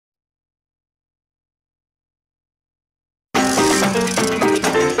Design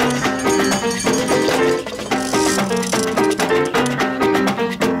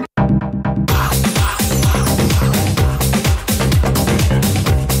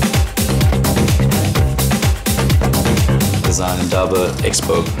Indaba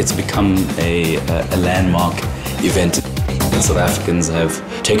Expo. It's become a landmark event. South Africans have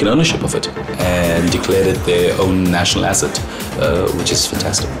taken ownership of it and declared it their own national asset, which is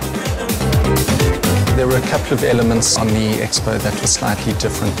fantastic. There were a couple of elements on the expo that were slightly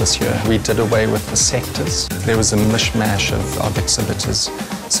different this year. We did away with the sectors. There was a mishmash of exhibitors.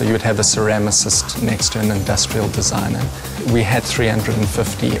 So you would have a ceramicist next to an industrial designer. We had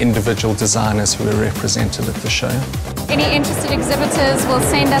 350 individual designers who were represented at the show. Any interested exhibitors will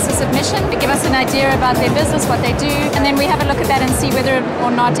send us a submission, give us an idea about their business, what they do, and then we have a look at that and see whether or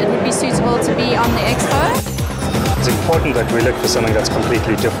not it would be suitable to be on the expo. It's important that we look for something that's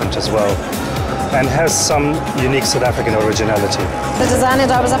completely different as well and has some unique South African originality. The Design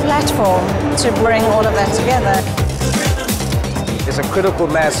Indaba is a platform to bring all of that together. There's a critical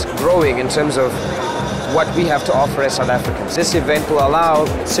mass growing in terms of what we have to offer as South Africans. This event will allow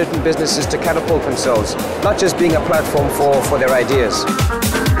certain businesses to catapult themselves, not just being a platform for their ideas.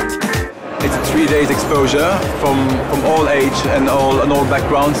 It's a 3 days exposure from all age and all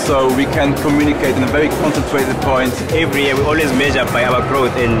backgrounds, so we can communicate in a very concentrated point. Every year we always measure by our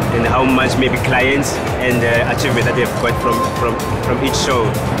growth in how much maybe clients and achievement that they've got from each show.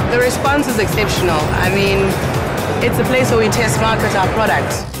 The response is exceptional. I mean, it's a place where we test market our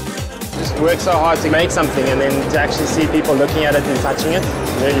products. Just work so hard to make something and then to actually see people looking at it and touching it,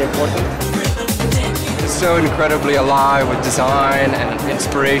 really important. It's so incredibly alive with design and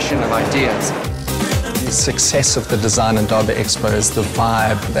inspiration and ideas. The success of the Design Indaba Expo is the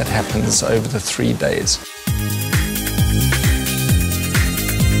vibe that happens over the 3 days.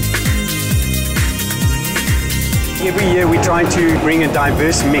 Every year we try to bring a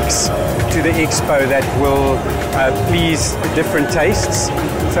diverse mix to the expo that will please different tastes.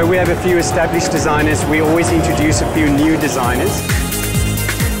 So we have a few established designers. We always introduce a few new designers.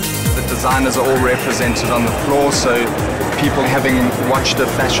 The designers are all represented on the floor, so people having watched a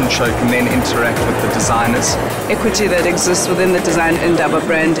fashion show can then interact with the designers. Equity that exists within the Design Indaba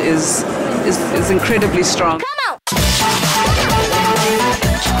brand is incredibly strong.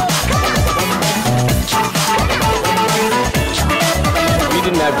 We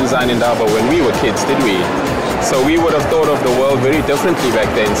didn't have Design Indaba when we were kids, did we? So we would have thought of the world very differently back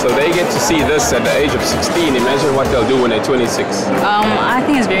then. So they get to see this at the age of 16. Imagine what they'll do when they're 26. I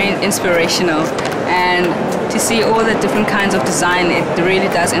think it's very inspirational, and to see all the different kinds of design, it really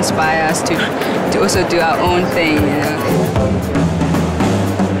does inspire us to also do our own thing. You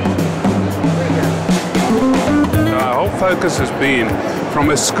know? Our whole focus has been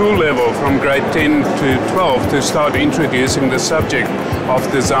from a school level, from grade 10 to 12, to start introducing the subject of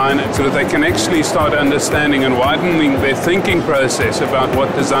design so that they can actually start understanding and widening their thinking process about what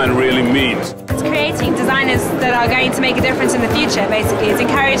design really means. It's creating designers that are going to make a difference in the future, basically. It's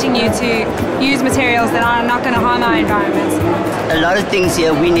encouraging you to use materials that are not going to harm our environment. A lot of things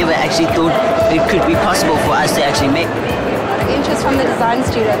here we never actually thought it could be possible for us to actually make. Interest from the design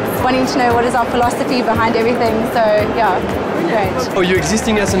students, wanting to know what is our philosophy behind everything, so yeah, great. Oh, you're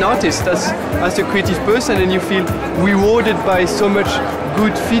existing as an artist, as a creative person, and you feel rewarded by so much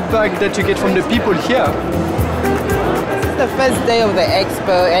good feedback that you get from the people here. This is the first day of the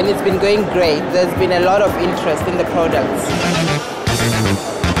expo and it's been going great. There's been a lot of interest in the products.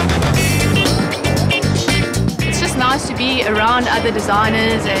 It's just nice to be around other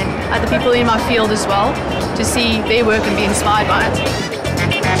designers and other people in my field as well, to see their work and be inspired by it.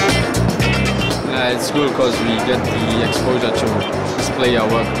 It's good because we get the exposure to display our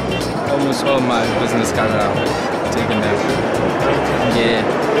work. Almost all my business cards are taken there. Yeah.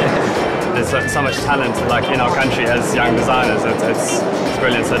 There's so much talent like in our country as young designers. It's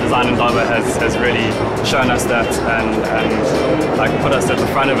brilliant. So Design Indaba has really shown us that and like put us at the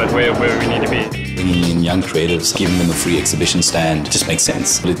front of it where we need to be. Bringing in young creatives, giving them a free exhibition stand just makes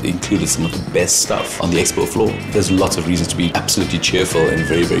sense. It included some of the best stuff on the expo floor. There's lots of reasons to be absolutely cheerful and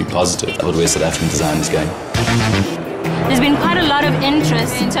very, very positive about where South African design is going. There's been quite a lot of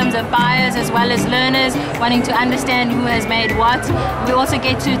interest in terms of buyers as well as learners wanting to understand who has made what. We also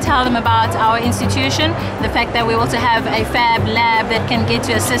get to tell them about our institution, the fact that we also have a fab lab that can get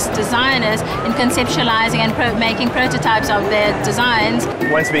to assist designers in conceptualizing and making prototypes of their designs.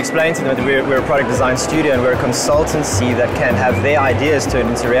 Once we explain to them that we're a product design studio and we're a consultancy that can have their ideas turned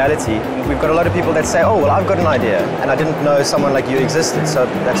into reality, we've got a lot of people that say, oh, well, I've got an idea and I didn't know someone like you existed, so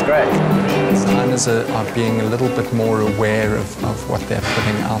that's great. Designers are being a little bit more aware of what they're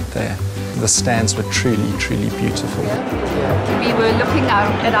putting out there. The stands were truly, truly beautiful. We were looking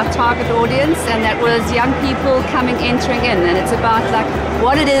at our target audience, and that was young people entering in, and it's about like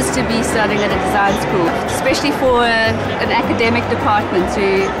what it is to be studying at a design school, especially for an academic department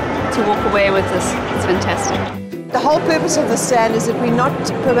to walk away with this. It's fantastic. The whole purpose of the stand is that we're not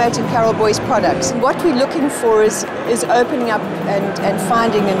promoting Carol Boy's products. What we're looking for is opening up and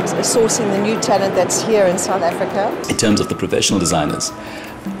finding and sourcing the new talent that's here in South Africa. In terms of the professional designers,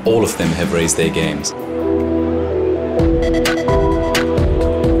 all of them have raised their games.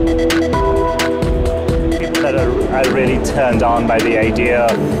 People that are really turned on by the idea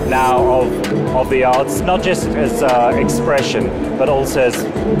now of the arts, not just as expression, but also as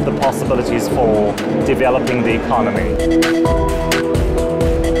the possibilities for developing the economy.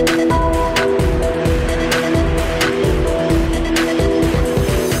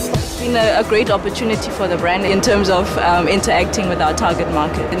 A great opportunity for the brand in terms of interacting with our target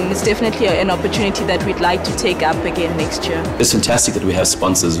market, and it's definitely an opportunity that we'd like to take up again next year. It's fantastic that we have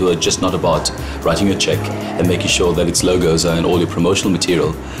sponsors who are just not about writing a check and making sure that its logos are in all your promotional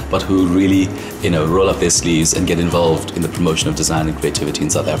material, but who really, roll up their sleeves and get involved in the promotion of design and creativity in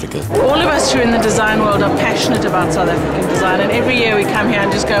South Africa. All of us who are in the design world are passionate about South African design, and every year we come here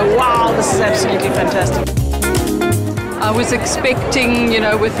and just go, wow, this is absolutely fantastic. I was expecting,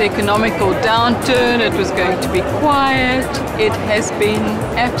 with the economical downturn, it was going to be quiet. It has been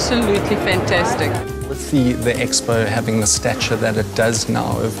absolutely fantastic. With the expo having the stature that it does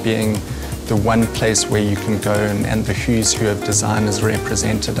now of being the one place where you can go and the who's who of designers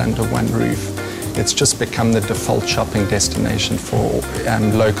represented under one roof, it's just become the default shopping destination for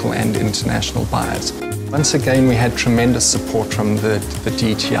local and international buyers. Once again, we had tremendous support from the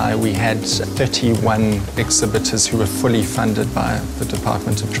DTI. We had 31 exhibitors who were fully funded by the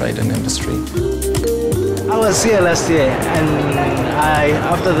Department of Trade and Industry. I was here last year, and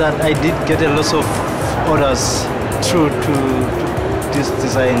after that I did get a lot of orders through to this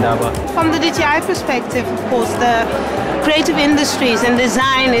Design Indaba. From the DTI perspective, of course, the creative industries and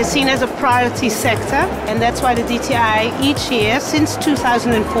design is seen as a priority sector, and that's why the DTI each year, since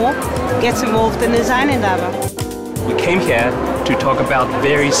 2004, gets involved in Design Indaba. We came here to talk about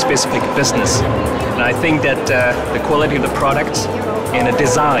very specific business, and I think that the quality of the products and the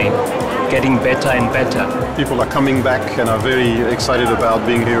design getting better and better. People are coming back and are very excited about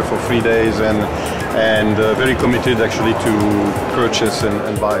being here for 3 days and very committed actually to purchase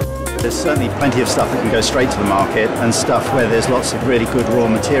and buy. There's certainly plenty of stuff that can go straight to the market and stuff where there's lots of really good raw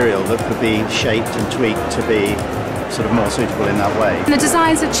material that could be shaped and tweaked to be sort of more suitable in that way. The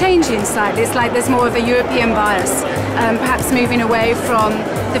designs are changing slightly. It's like there's more of a European bias, perhaps moving away from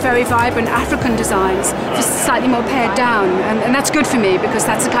the very vibrant African designs, just slightly more pared down. And that's good for me because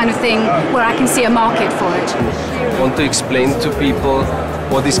that's the kind of thing where I can see a market for it. I want to explain to people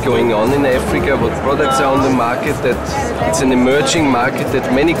what is going on in Africa, what products are on the market, that it's an emerging market, that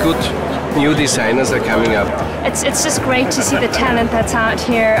many good new designers are coming up. It's just great to see the talent that's out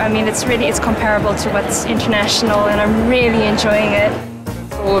here. I mean, it's comparable to what's international, and I'm really enjoying it.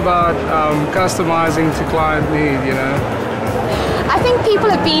 It's all about customizing to client need, I think people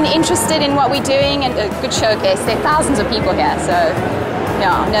have been interested in what we're doing, and a good showcase. There are thousands of people here, so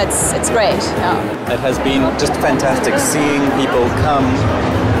yeah, no, it's great. Yeah. It has been just fantastic seeing people come.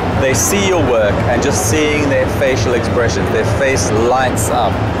 They see your work and just seeing their facial expression, their face lights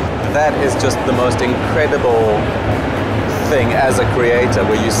up. That is just the most incredible thing as a creator,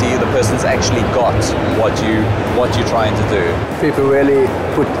 where you see the person's actually got what you're trying to do. People really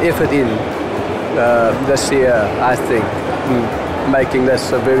put effort in this year, I think, making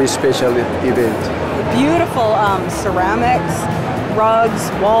this a very special event. Beautiful ceramics, rugs,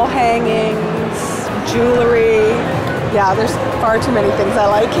 wall hangings, jewelry. Yeah, there's far too many things I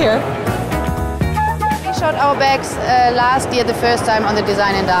like here. We showed our bags last year the first time on the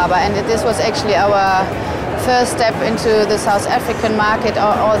Design Indaba, and this was actually our first step into the South African market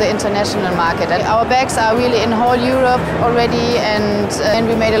or the international market. And our bags are really in whole Europe already, and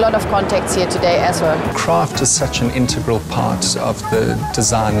we made a lot of contacts here today as well. Craft is such an integral part of the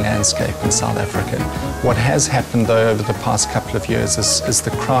design landscape in South Africa. What has happened though over the past couple of years is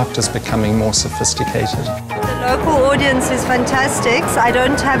the craft is becoming more sophisticated. The local audience is fantastic. I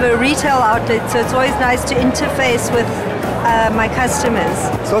don't have a retail outlet, so it's always nice to interface with my customers.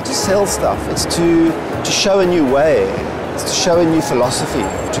 It's not to sell stuff, it's to show a new way, it's to show a new philosophy,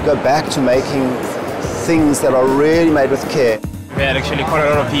 to go back to making things that are really made with care. We had actually quite a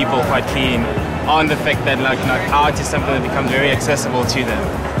lot of people quite keen on the fact that art is something that becomes very accessible to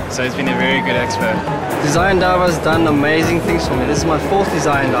them. So it's been a very good expo. Design Indaba has done amazing things for me. This is my 4th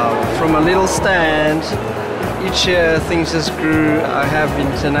Design Indaba. From a little stand Each year things just grew. I have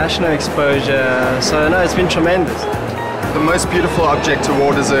international exposure, so no, it's been tremendous. The Most Beautiful Object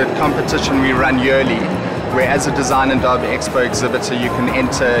Award is a competition we run yearly, where as a Design Indaba Expo exhibitor you can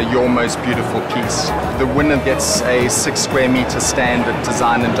enter your most beautiful piece. The winner gets a 6 square meter stand at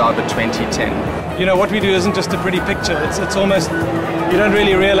Design Indaba 2010. You know, what we do isn't just a pretty picture, it's almost, you don't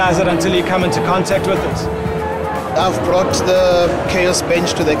really realize it until you come into contact with it. I've brought the Chaos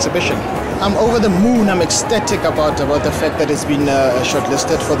bench to the exhibition. I'm over the moon. I'm ecstatic about the fact that it's been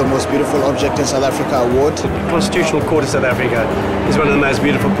shortlisted for the Most Beautiful Object in South Africa award. The Constitutional Court of South Africa is one of the most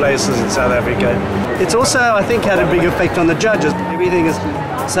beautiful places in South Africa. It's also, I think, had a big effect on the judges. Everything is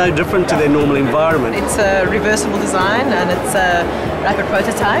so different to their normal environment. It's a reversible design and it's a rapid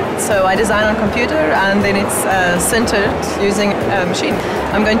prototype. So I design on computer and then it's sintered using a machine.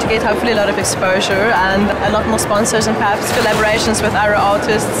 I'm going to get hopefully a lot of exposure and a lot more sponsors and perhaps collaborations with other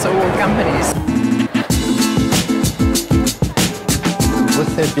artists or companies.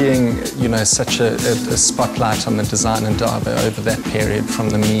 With there being, you know, such a spotlight on the Design Indaba over that period from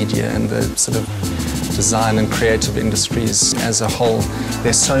the media and the sort of design and creative industries as a whole,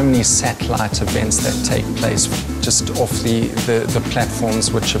 there's so many satellite events that take place just off the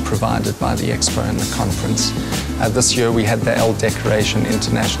platforms which are provided by the Expo and the conference. This year we had the L Decoration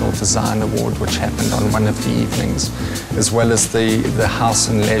International Design Award, which happened on one of the evenings, as well as the House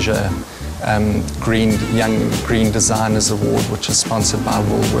and Leisure Young Green Designers Award, which is sponsored by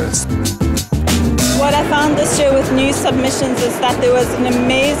Woolworths. What I found this year with new submissions is that there was an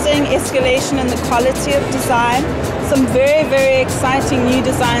amazing escalation in the quality of design, some very, very exciting new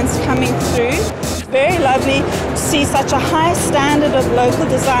designs coming through. Very lovely to see such a high standard of local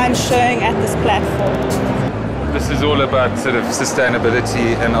design showing at this platform. This is all about sort of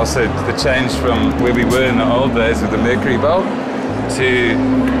sustainability and also the change from where we were in the old days with the mercury bulb to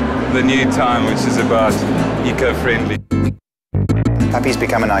the new time, which is about eco-friendly. Puppy's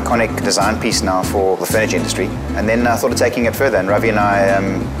become an iconic design piece now for the furniture industry, and then I thought of taking it further, and Ravi and I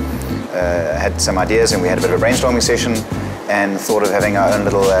had some ideas and we had a bit of a brainstorming session and thought of having our own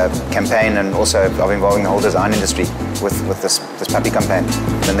little campaign and also of involving the whole design industry with this puppy campaign.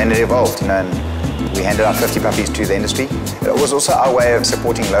 And then it evolved, you know, and we handed out 50 puppies to the industry. It was also our way of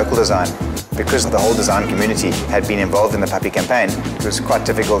supporting local design. Because the whole design community had been involved in the puppy campaign, it was quite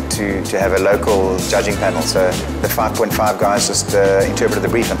difficult to have a local judging panel. So the 5.5 guys just interpreted the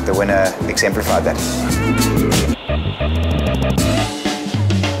brief and the winner exemplified that.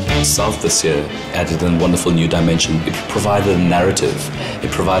 South this year added a wonderful new dimension. It provided a narrative.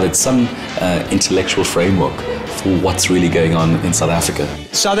 It provided some intellectual framework for what's really going on in South Africa.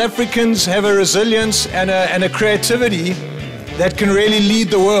 South Africans have a resilience and a creativity that can really lead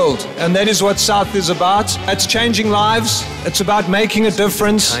the world, and that is what South is about. It's changing lives, it's about making a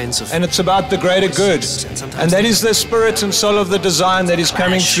difference, and it's about the greater good. And that is the spirit and soul of the design that is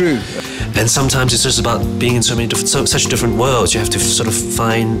coming through. And sometimes it's just about being in so many such different worlds. You have to sort of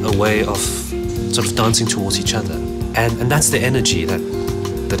find a way of sort of dancing towards each other. And that's the energy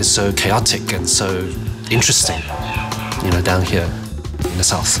that is so chaotic and so interesting, you know, down here in the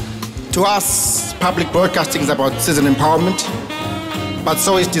South. To us, public broadcasting is about citizen empowerment, but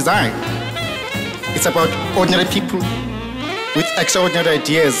so is design. It's about ordinary people with extraordinary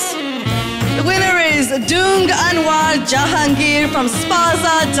ideas. The winner is Dung Anwar Jahangir from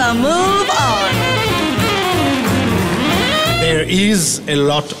Spaza to Move On. There is a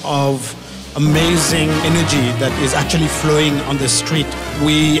lot of amazing energy that is actually flowing on the street.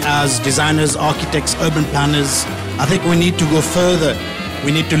 We as designers, architects, urban planners, I think we need to go further.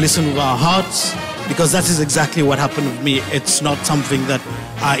 We need to listen with our hearts, because that is exactly what happened with me. It's not something that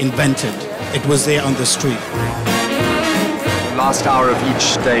I invented. It was there on the street. Last hour of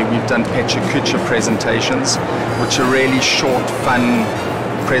each day we've done Pecha Kucha presentations, which are really short, fun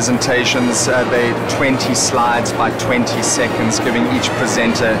presentations. They're 20 slides by 20 seconds, giving each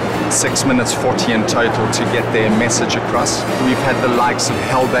presenter 6 minutes 40 in total to get their message across. We've had the likes of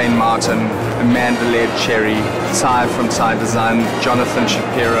Haldane Martin, Amanda Cherry, Ty from Ty Design, Jonathan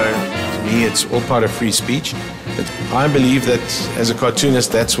Shapiro. To me, it's all part of free speech. But I believe that as a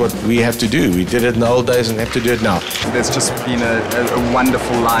cartoonist, that's what we have to do. We did it in the old days and have to do it now. There's just been a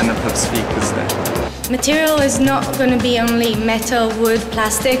wonderful lineup of speakers there. Material is not going to be only metal, wood,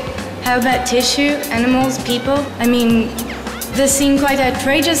 plastic. How about tissue, animals, people? I mean, this seems quite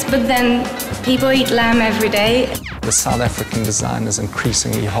outrageous, but then people eat lamb every day. The South African design is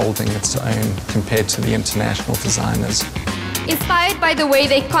increasingly holding its own compared to the international designers. Inspired by the way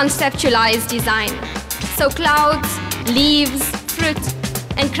they conceptualize design. So clouds, leaves, fruit,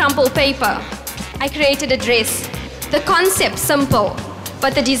 and crumpled paper. I created a dress. The concept simple,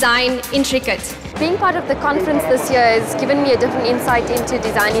 but the design intricate. Being part of the conference this year has given me a different insight into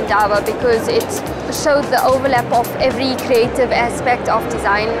Design Indaba because it showed the overlap of every creative aspect of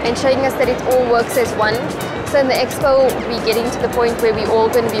design and showing us that it all works as one. So in the expo, we're getting to the point where we're all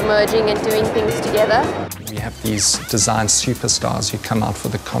going to be merging and doing things together. We have these design superstars who come out for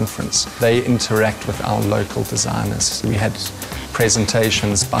the conference. They interact with our local designers. We had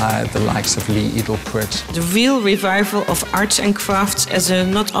presentations by the likes of Lee Edelkoort. The real revival of arts and crafts as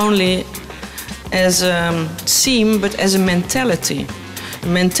not only as a theme, but as a mentality. A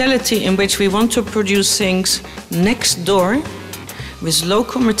mentality in which we want to produce things next door with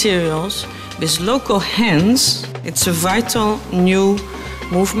local materials, with local hands. It's a vital new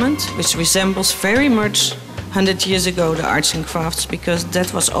movement which resembles very much 100 years ago the arts and crafts, because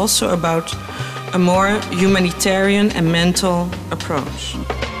that was also about a more humanitarian and mental approach.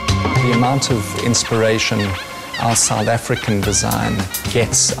 The amount of inspiration our South African design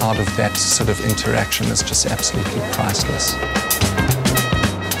gets out of that sort of interaction is just absolutely priceless.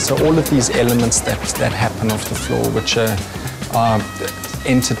 So all of these elements that happen off the floor, which are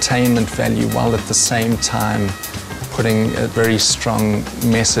entertainment value while at the same time putting a very strong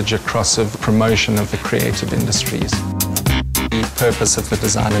message across of promotion of the creative industries. The purpose of the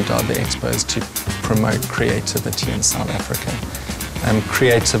Design Indaba Expo is to promote creativity in South Africa.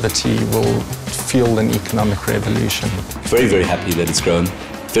 Creativity will fuel an economic revolution. Very, very happy that it's grown.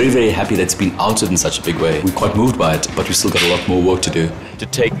 Very, very happy that it's been outed in such a big way. We're quite moved by it, but we've still got a lot more work to do. To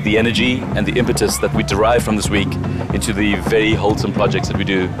take the energy and the impetus that we derive from this week into the very wholesome projects that we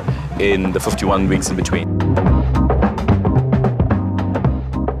do in the 51 weeks in between.